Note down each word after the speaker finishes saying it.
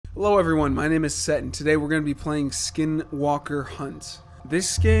Hello everyone, my name is Sett, and today we're going to be playing Skinwalker Hunt.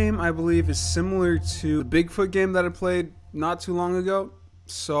 This game, I believe, is similar to the Bigfoot game that I played not too long ago.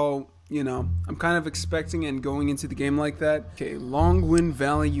 So, you know, I'm kind of expecting and going into the game like that. Okay, Longwind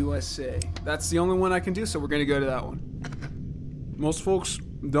Valley, USA. That's the only one I can do, so we're going to go to that one. Most folks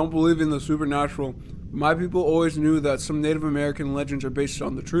don't believe in the supernatural. My people always knew that some Native American legends are based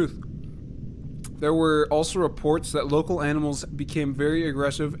on the truth. There were also reports that local animals became very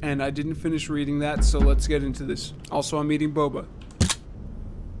aggressive, and I didn't finish reading that, so let's get into this. Also, I'm eating boba.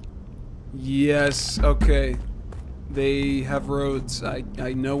 Yes, okay. They have roads. I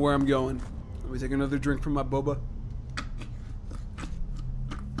know where I'm going. Let me take another drink from my boba.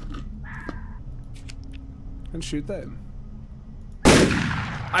 And shoot that.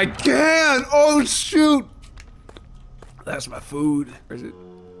 I can! Oh, shoot! That's my food. Where is it?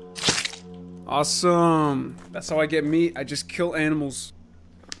 Awesome. That's how I get meat. I just kill animals.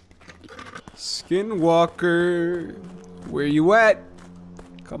 Skinwalker. Where you at?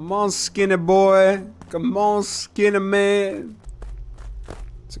 Come on, skinny boy. Come on, skinny man.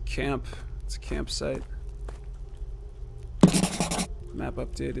 It's a camp. It's a campsite. Map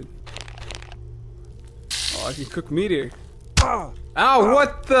updated. Oh, I can cook meat here. Oh. Ow,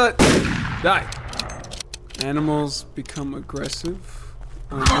 what the? Die. Animals become aggressive.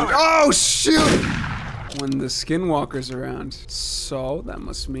 Oh shoot! When the Skinwalker's around. So that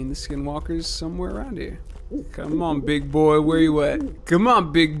must mean the Skinwalker's somewhere around here. Come on, big boy, where you at? Come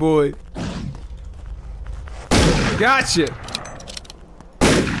on, big boy. Gotcha!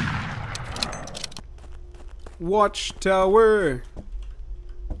 Watchtower.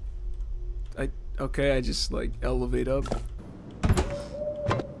 Okay, I just like elevate up.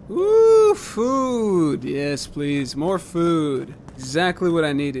 Ooh, food. Yes, please, more food. Exactly what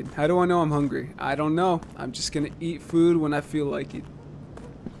I needed. How do I know I'm hungry? I don't know. I'm just gonna eat food when I feel like it.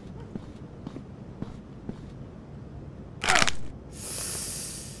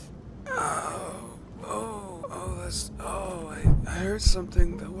 I heard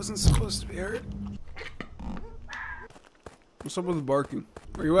something that wasn't supposed to be heard. What's up with the barking?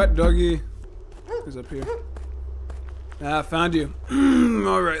 Where you at, doggy? Who's up here? Ah, found you.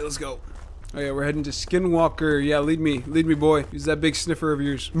 Alright, let's go. Oh yeah, we're heading to Skinwalker. Yeah, lead me, boy. Use that big sniffer of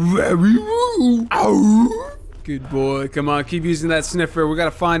yours. Good boy. Come on, keep using that sniffer. We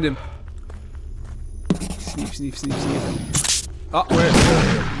gotta find him. Sneak, sneak, sneak, sneak. Oh, where?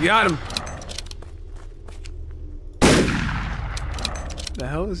 Got him. The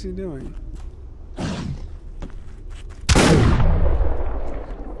hell is he doing?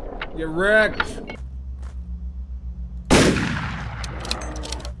 Get wrecked.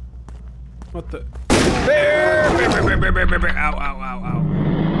 What the? Bear! Ow, ow, ow, ow.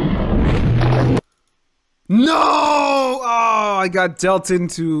 No! Oh, I got dealt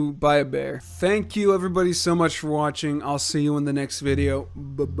into by a bear. Thank you everybody so much for watching. I'll see you in the next video.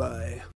 Bye-bye.